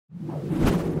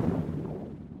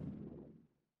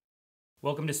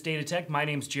Welcome to State of Tech. My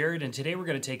name's Jared, and today we're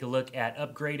going to take a look at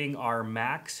upgrading our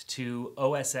Macs to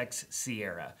OS X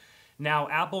Sierra. Now,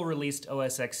 Apple released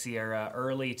OS X Sierra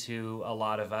early to a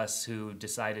lot of us who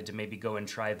decided to maybe go and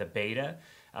try the beta.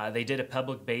 They did a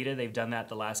public beta. They've done that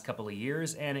the last couple of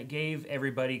years, and it gave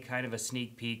everybody kind of a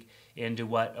sneak peek into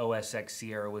what OS X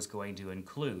Sierra was going to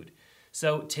include.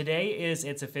 So today is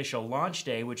its official launch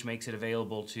day, which makes it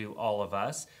available to all of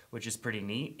us, which is pretty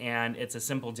neat, and it's a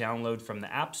simple download from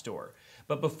the App Store.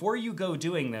 But before you go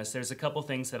doing this, there's a couple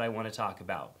things that I want to talk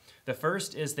about. The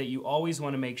first is that you always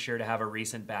want to make sure to have a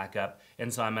recent backup,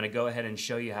 and so I'm going to go ahead and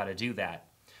show you how to do that.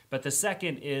 But the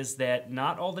second is that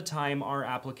not all the time are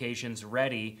applications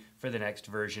ready for the next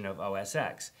version of OS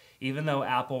X. Even though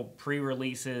Apple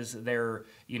pre-releases their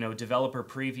developer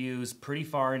previews pretty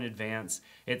far in advance,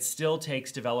 it still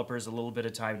takes developers a little bit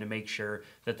of time to make sure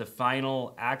that the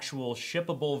final actual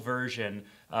shippable version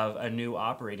of a new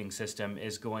operating system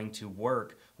is going to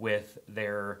work with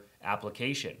their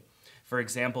application. For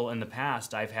example, in the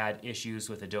past, I've had issues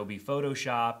with Adobe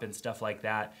Photoshop and stuff like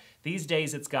that. These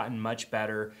days, it's gotten much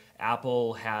better.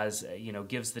 Apple has,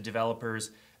 gives the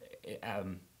developers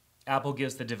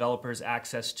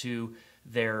access to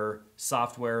their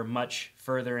software much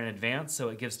further in advance, so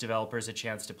it gives developers a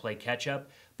chance to play catch up.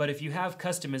 But if you have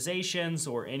customizations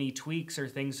or any tweaks or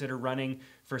things that are running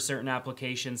for certain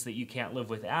applications that you can't live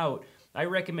without, I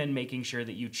recommend making sure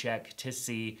that you check to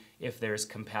see if there's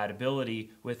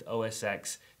compatibility with OS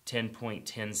X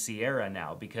 10.10 Sierra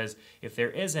now, because if there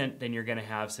isn't, then you're going to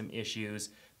have some issues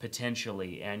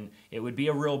potentially, and it would be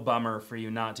a real bummer for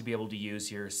you not to be able to use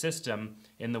your system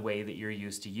in the way that you're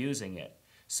used to using it.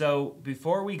 So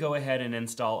before we go ahead and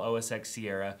install OS X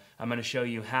Sierra, I'm going to show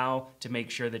you how to make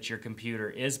sure that your computer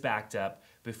is backed up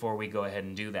before we go ahead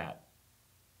and do that.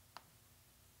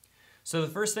 So the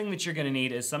first thing that you're going to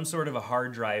need is some sort of a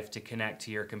hard drive to connect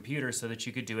to your computer so that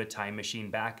you could do a time machine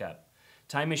backup.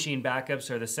 Time machine backups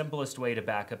are the simplest way to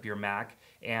back up your Mac,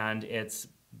 and it's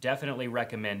definitely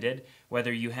recommended.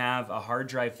 Whether you have a hard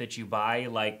drive that you buy,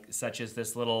 such as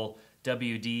this little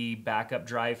WD backup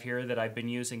drive here that I've been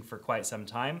using for quite some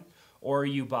time, or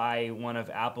you buy one of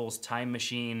Apple's time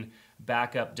machine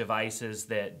backup devices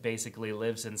that basically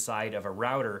lives inside of a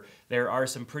router, there are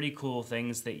some pretty cool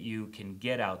things that you can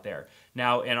get out there.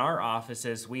 Now, in our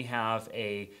offices, we have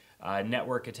a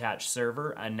network attached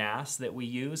server, a NAS that we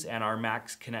use, and our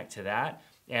Macs connect to that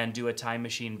and do a time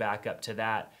machine backup to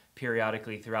that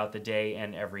periodically throughout the day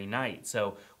and every night.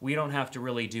 So we don't have to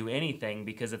really do anything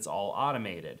because it's all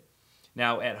automated.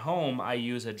 Now at home, I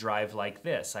use a drive like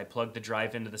this. I plug the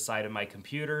drive into the side of my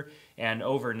computer, and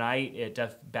overnight it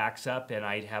backs up, and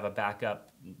I have a backup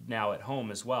now at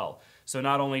home as well. So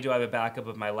not only do I have a backup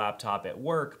of my laptop at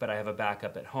work, but I have a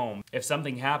backup at home. If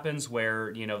something happens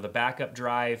where, the backup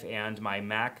drive and my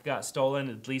Mac got stolen,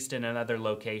 at least in another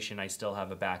location, I still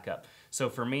have a backup. So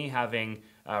for me, having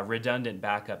redundant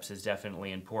backups is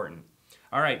definitely important.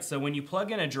 All right, so when you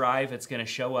plug in a drive, it's going to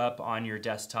show up on your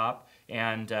desktop,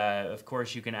 and of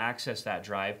course you can access that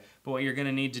drive. But what you're going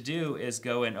to need to do is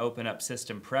go and open up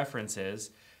System Preferences,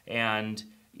 and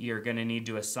you're going to need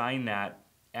to assign that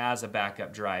as a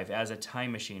backup drive, as a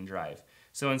Time Machine drive.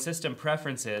 So in System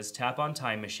Preferences, tap on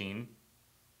Time Machine,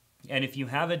 and if you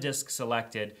have a disk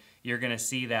selected, you're going to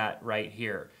see that right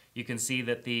here. You can see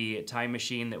that the Time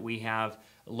Machine that we have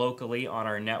locally on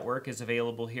our network is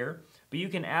available here, but you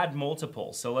can add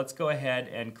multiple. So let's go ahead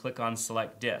and click on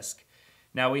Select Disk.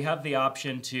 Now we have the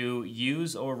option to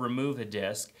use or remove a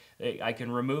disk. I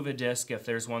can remove a disk if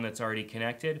there's one that's already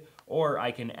connected, or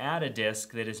I can add a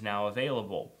disk that is now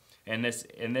available. And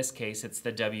in this case, it's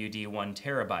the WD 1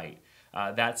 terabyte.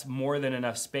 That's more than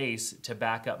enough space to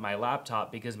back up my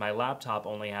laptop because my laptop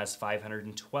only has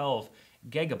 512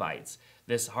 gigabytes.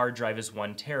 This hard drive is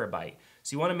 1 terabyte.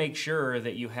 So you want to make sure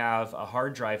that you have a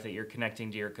hard drive that you're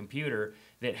connecting to your computer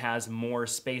that has more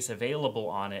space available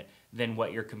on it than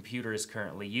what your computer is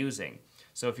currently using.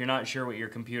 So if you're not sure what your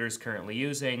computer is currently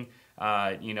using,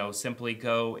 simply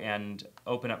go and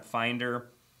open up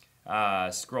Finder,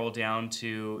 scroll down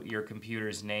to your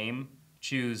computer's name,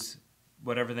 choose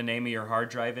whatever the name of your hard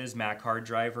drive is, Mac hard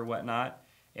drive or whatnot,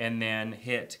 and then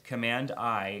hit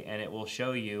Command-I, and it will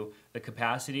show you the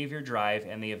capacity of your drive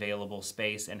and the available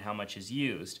space and how much is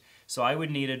used. So I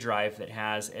would need a drive that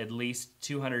has at least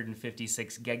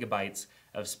 256 gigabytes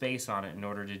of space on it in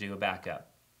order to do a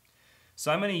backup.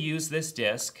 So I'm going to use this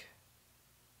disk,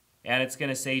 and it's going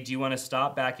to say, do you want to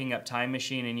stop backing up Time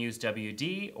Machine and use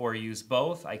WD, or use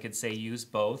both? I could say use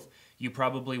both. You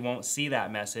probably won't see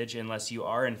that message unless you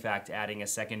are in fact adding a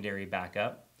secondary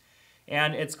backup.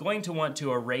 And it's going to want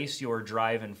to erase your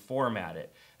drive and format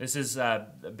it. This is a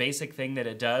basic thing that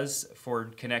it does for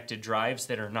connected drives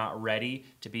that are not ready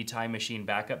to be Time Machine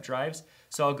backup drives.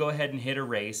 So I'll go ahead and hit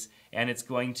erase, and it's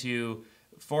going to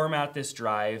format this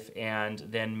drive and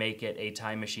then make it a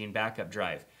Time Machine backup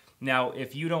drive. Now,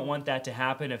 if you don't want that to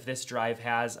happen, if this drive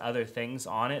has other things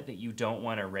on it that you don't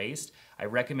want erased, I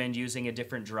recommend using a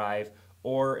different drive.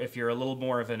 Or if you're a little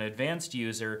more of an advanced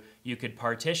user, you could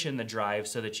partition the drive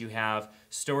so that you have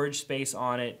storage space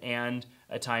on it and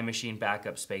a Time Machine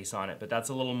backup space on it. But that's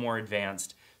a little more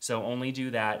advanced, so only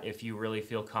do that if you really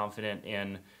feel confident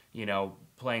in,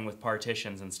 playing with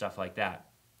partitions and stuff like that.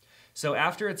 So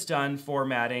after it's done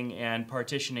formatting and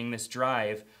partitioning this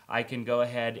drive, I can go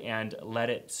ahead and let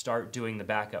it start doing the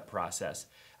backup process.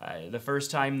 The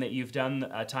first time that you've done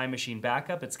a Time Machine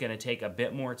backup, it's going to take a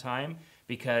bit more time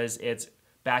because it's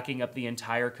backing up the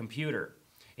entire computer.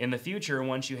 In the future,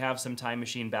 once you have some Time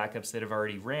Machine backups that have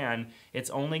already ran, it's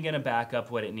only going to back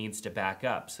up what it needs to back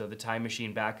up. So the Time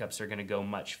Machine backups are going to go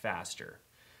much faster.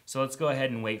 So let's go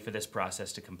ahead and wait for this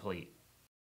process to complete.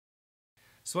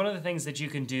 So one of the things that you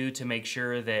can do to make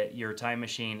sure that your Time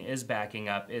Machine is backing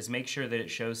up is make sure that it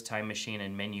shows Time Machine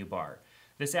in menu bar.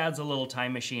 This adds a little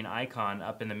Time Machine icon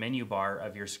up in the menu bar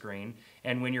of your screen,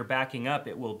 and when you're backing up,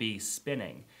 it will be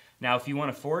spinning. Now, if you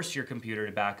want to force your computer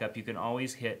to back up, you can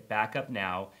always hit Backup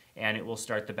Now, and it will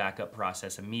start the backup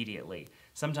process immediately.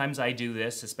 Sometimes I do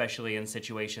this, especially in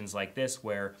situations like this,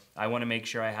 where I want to make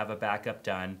sure I have a backup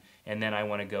done, and then I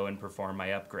want to go and perform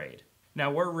my upgrade. Now,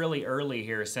 we're really early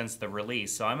here since the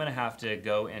release, so I'm going to have to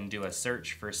go and do a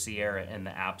search for Sierra in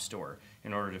the App Store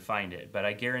in order to find it. But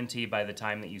I guarantee by the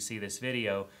time that you see this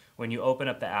video, when you open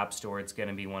up the App Store, it's going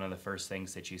to be one of the first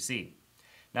things that you see.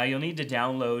 Now, you'll need to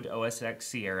download OS X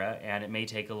Sierra, and it may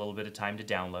take a little bit of time to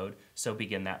download, so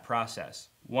begin that process.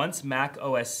 Once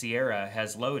macOS Sierra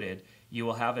has loaded, you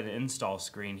will have an install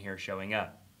screen here showing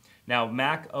up. Now,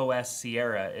 macOS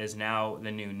Sierra is now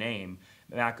the new name.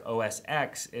 macOS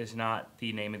X is not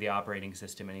the name of the operating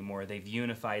system anymore. They've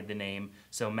unified the name,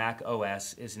 so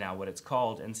macOS is now what it's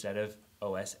called instead of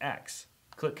OS X.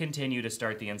 Click Continue to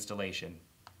start the installation.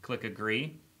 Click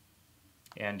Agree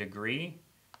and Agree.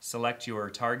 Select your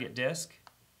target disk.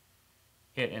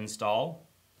 Hit Install.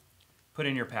 Put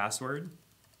in your password.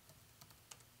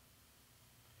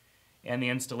 And the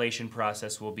installation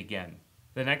process will begin.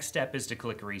 The next step is to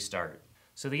click Restart.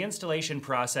 So the installation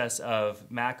process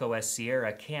of macOS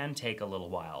Sierra can take a little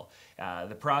while.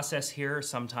 The process here,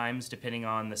 sometimes depending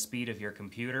on the speed of your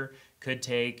computer, could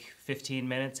take 15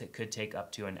 minutes, it could take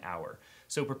up to an hour.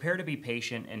 So prepare to be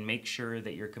patient and make sure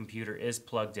that your computer is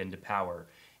plugged into power.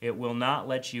 It will not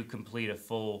let you complete a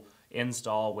full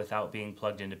install without being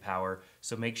plugged into power,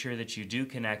 so make sure that you do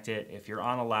connect it. If you're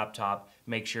on a laptop,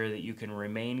 make sure that you can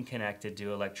remain connected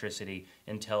to electricity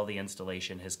until the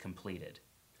installation has completed.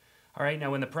 Alright,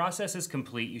 now when the process is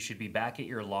complete, you should be back at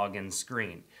your login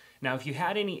screen. Now if you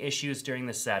had any issues during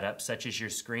the setup, such as your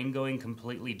screen going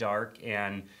completely dark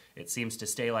and it seems to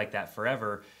stay like that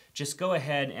forever, just go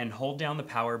ahead and hold down the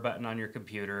power button on your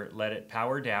computer, let it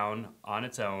power down on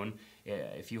its own.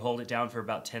 If you hold it down for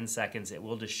about 10 seconds, it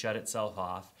will just shut itself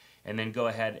off. And then go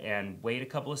ahead and wait a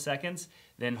couple of seconds,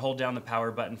 then hold down the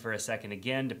power button for a second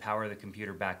again to power the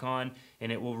computer back on,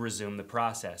 and it will resume the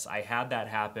process. I had that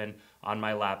happen on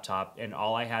my laptop, and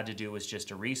all I had to do was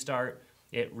just a restart.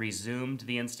 It resumed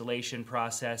the installation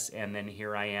process, and then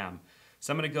here I am.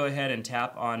 So I'm going to go ahead and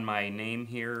tap on my name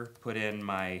here, put in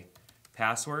my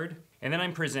password, and then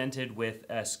I'm presented with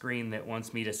a screen that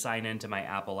wants me to sign into my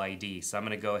Apple ID. So I'm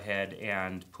going to go ahead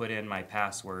and put in my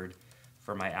password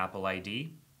for my Apple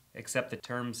ID, accept the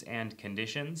terms and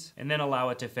conditions, and then allow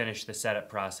it to finish the setup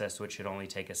process, which should only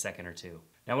take a second or two.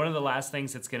 Now, one of the last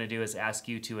things it's going to do is ask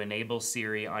you to enable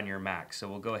Siri on your Mac. So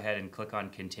we'll go ahead and click on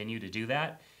Continue to do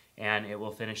that, and it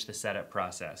will finish the setup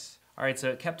process. Alright, so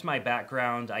it kept my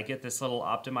background. I get this little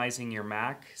optimizing your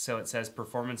Mac, so it says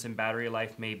performance and battery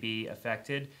life may be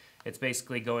affected. It's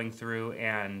basically going through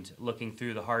and looking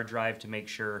through the hard drive to make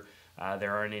sure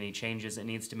there aren't any changes it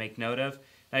needs to make note of.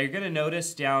 Now you're going to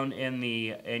notice down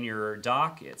in your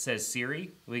dock it says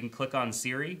Siri. We can click on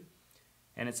Siri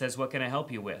and it says what can I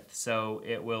help you with. So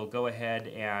it will go ahead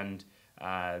and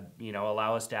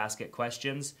allow us to ask it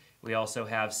questions. We also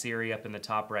have Siri up in the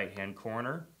top right hand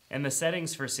corner. And the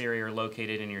settings for Siri are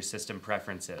located in your system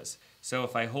preferences. So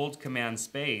if I hold Command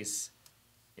Space,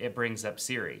 it brings up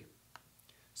Siri.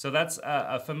 So that's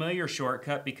a familiar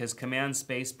shortcut because Command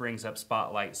Space brings up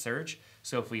Spotlight Search.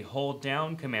 So if we hold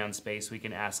down Command Space, we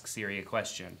can ask Siri a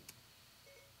question.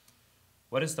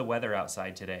 What is the weather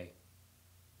outside today?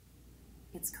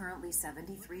 It's currently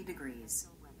 73 degrees.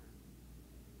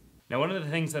 Now, one of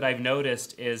the things that I've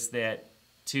noticed is that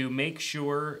to make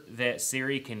sure that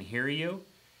Siri can hear you,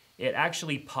 it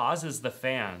actually pauses the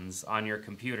fans on your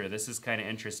computer. This is kind of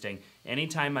interesting.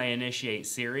 Anytime I initiate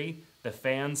Siri, the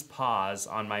fans pause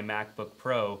on my MacBook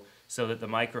Pro so that the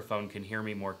microphone can hear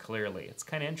me more clearly. It's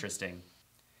kind of interesting.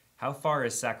 How far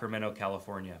is Sacramento,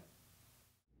 California?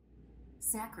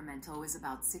 Sacramento is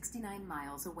about 69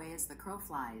 miles away as the crow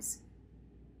flies.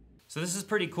 So this is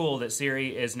pretty cool that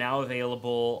Siri is now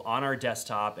available on our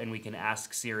desktop, and we can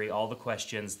ask Siri all the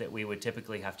questions that we would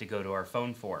typically have to go to our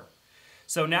phone for.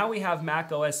 So now we have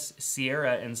macOS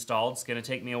Sierra installed. It's going to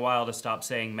take me a while to stop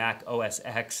saying macOS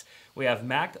X. We have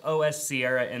macOS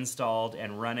Sierra installed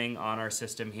and running on our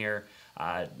system here.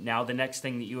 Now the next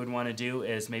thing that you would want to do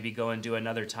is maybe go and do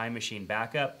another Time Machine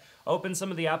backup. Open some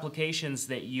of the applications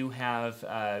that you have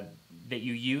that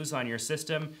you use on your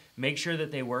system. Make sure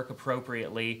that they work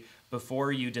appropriately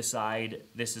before you decide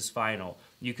this is final.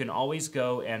 You can always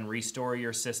go and restore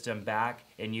your system back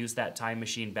and use that Time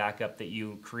Machine backup that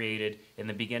you created in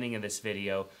the beginning of this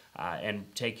video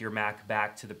and take your Mac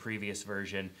back to the previous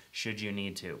version should you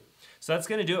need to. So that's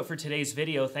going to do it for today's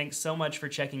video. Thanks so much for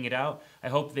checking it out. I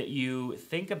hope that you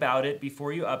think about it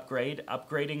before you upgrade.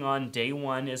 Upgrading on day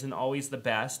one isn't always the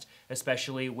best,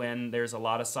 especially when there's a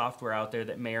lot of software out there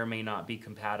that may or may not be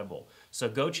compatible. So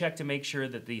go check to make sure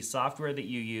that the software that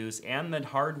you use and the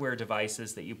hardware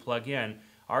devices that you plug in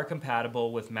are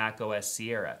compatible with macOS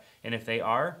Sierra. And if they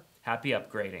are, happy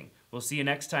upgrading. We'll see you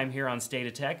next time here on State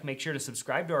of Tech. Make sure to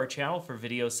subscribe to our channel for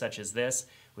videos such as this.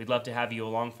 We'd love to have you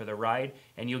along for the ride,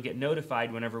 and you'll get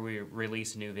notified whenever we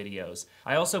release new videos.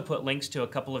 I also put links to a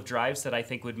couple of drives that I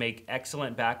think would make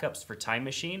excellent backups for Time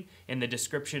Machine in the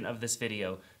description of this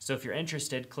video. So if you're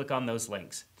interested, click on those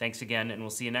links. Thanks again, and we'll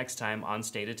see you next time on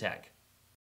State of Tech.